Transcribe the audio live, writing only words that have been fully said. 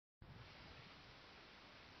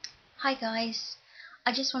Hi guys,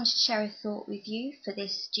 I just wanted to share a thought with you for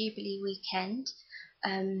this Jubilee weekend.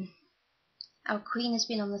 Our Queen has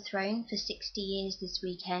been on the throne for 60 years this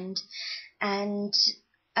weekend, and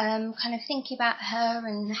kind of thinking about her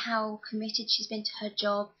and how committed she's been to her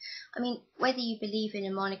job. I mean, whether you believe in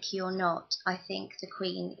a monarchy or not, I think the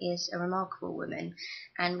Queen is a remarkable woman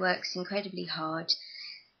and works incredibly hard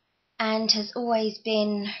and has always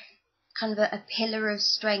been kind of a pillar of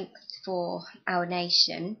strength for our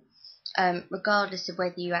nation. Regardless of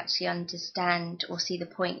whether you actually understand or see the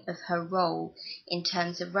point of her role in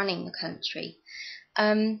terms of running the country.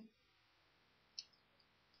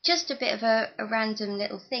 Just a bit of a random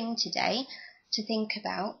little thing today to think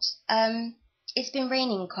about. It's been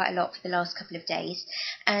raining quite a lot for the last couple of days,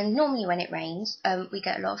 and normally when it rains, we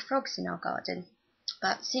get a lot of frogs in our garden.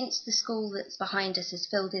 But since the school that's behind us has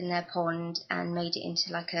filled in their pond and made it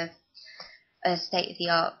into like a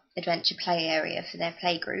state-of-the-art adventure play area for their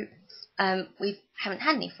playgroup, we haven't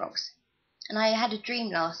had any frogs. And I had a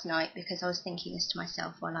dream last night because I was thinking this to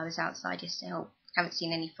myself while I was outside yesterday. Oh, haven't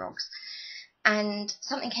seen any frogs. And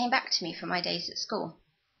something came back to me from my days at school.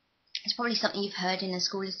 It's probably something you've heard in a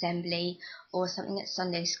school assembly or something at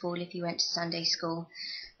Sunday school if you went to Sunday school.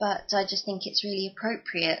 But I just think it's really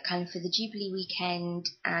appropriate kind of for the Jubilee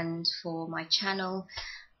weekend and for my channel.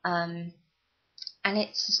 And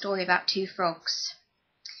it's a story about two frogs.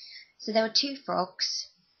 So there were two frogs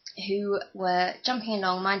who were jumping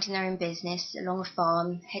along, minding their own business, along a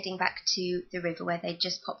farm, heading back to the river where they'd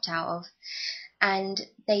just popped out of. And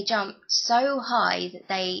they jumped so high that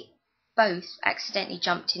they both accidentally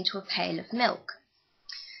jumped into a pail of milk.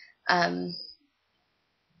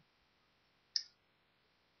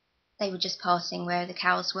 They were just passing where the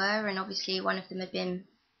cows were, and obviously one of them had been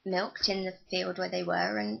milked in the field where they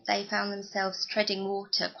were, and they found themselves treading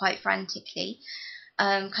water quite frantically.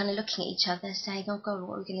 Kind of looking at each other saying, oh God,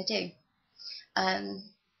 what are we going to do?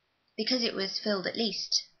 Because it was filled at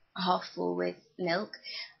least half full with milk,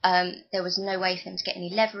 there was no way for them to get any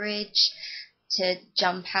leverage to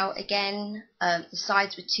jump out again. The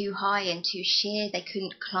sides were too high and too sheer, they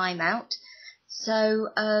couldn't climb out. So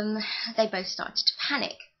they both started to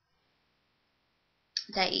panic.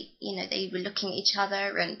 They were looking at each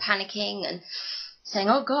other and panicking and saying,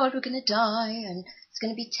 oh God, we're going to die and it's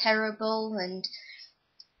going to be terrible, and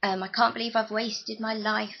I can't believe I've wasted my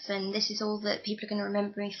life, and this is all that people are going to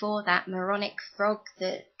remember me for, that moronic frog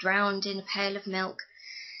that drowned in a pail of milk.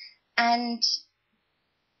 And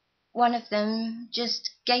one of them just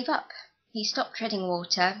gave up. He stopped treading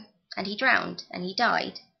water, and he drowned, and he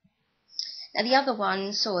died. Now the other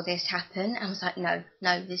one saw this happen and was like, no,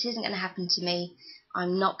 this isn't going to happen to me.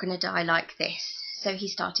 I'm not going to die like this. So he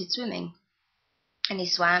started swimming. And he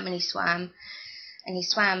swam, and he swam. And he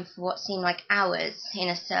swam for what seemed like hours in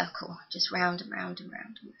a circle, just round and round and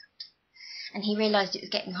round and round. And he realised it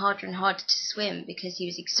was getting harder and harder to swim because he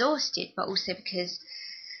was exhausted, but also because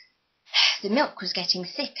the milk was getting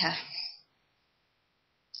thicker.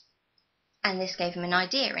 And this gave him an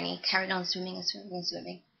idea, and he carried on swimming and swimming and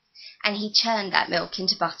swimming. And he churned that milk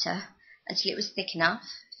into butter until it was thick enough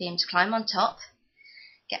for him to climb on top,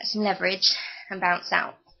 get some leverage, and bounce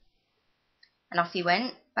out. And off he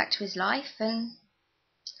went, back to his life, and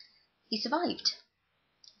he survived.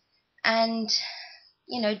 And,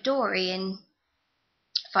 Dory in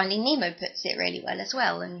Finding Nemo puts it really well as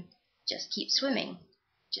well, and just keep swimming,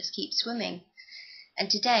 just keep swimming. And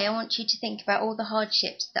today I want you to think about all the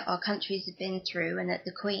hardships that our countries have been through, and that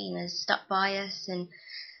the Queen has stuck by us and,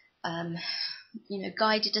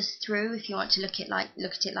 guided us through, if you want to look at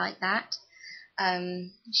it like that.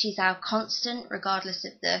 She's our constant, regardless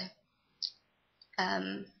of the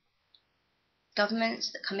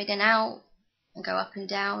governments that come in and out and go up and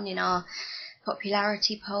down in our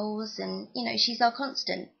popularity polls, and she's our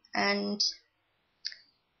constant, and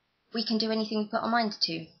we can do anything we put our mind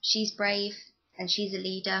to. She's brave and she's a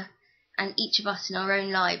leader, and each of us in our own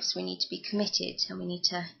lives, we need to be committed, and we need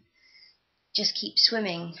to just keep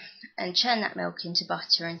swimming and churn that milk into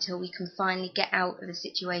butter until we can finally get out of a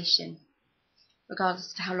situation,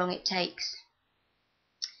 regardless of how long it takes.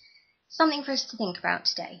 Something for us to think about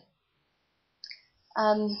today.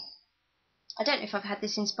 I don't know if I've had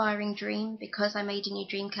this inspiring dream because I made a new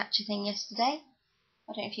dream catcher thing yesterday.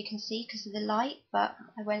 I don't know if you can see because of the light, but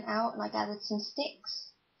I went out and I gathered some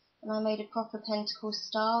sticks and I made a proper pentacle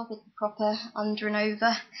star with the proper under and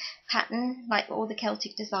over pattern, like all the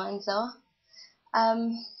Celtic designs are.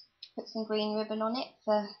 Put some green ribbon on it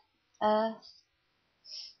for earth.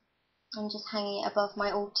 I'm just hanging it above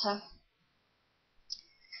my altar.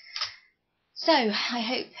 So I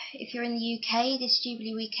hope if you're in the UK, this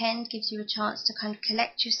Jubilee weekend gives you a chance to kind of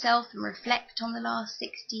collect yourself and reflect on the last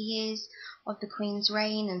 60 years of the Queen's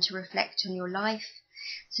reign and to reflect on your life.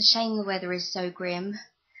 It's a shame the weather is so grim,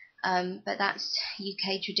 but that's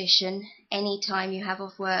UK tradition. Any time you have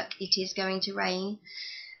off work, it is going to rain.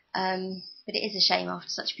 But it is a shame after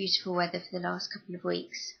such beautiful weather for the last couple of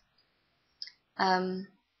weeks.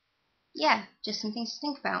 Yeah, just some things to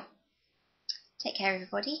think about. Take care,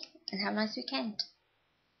 everybody, and have a nice weekend.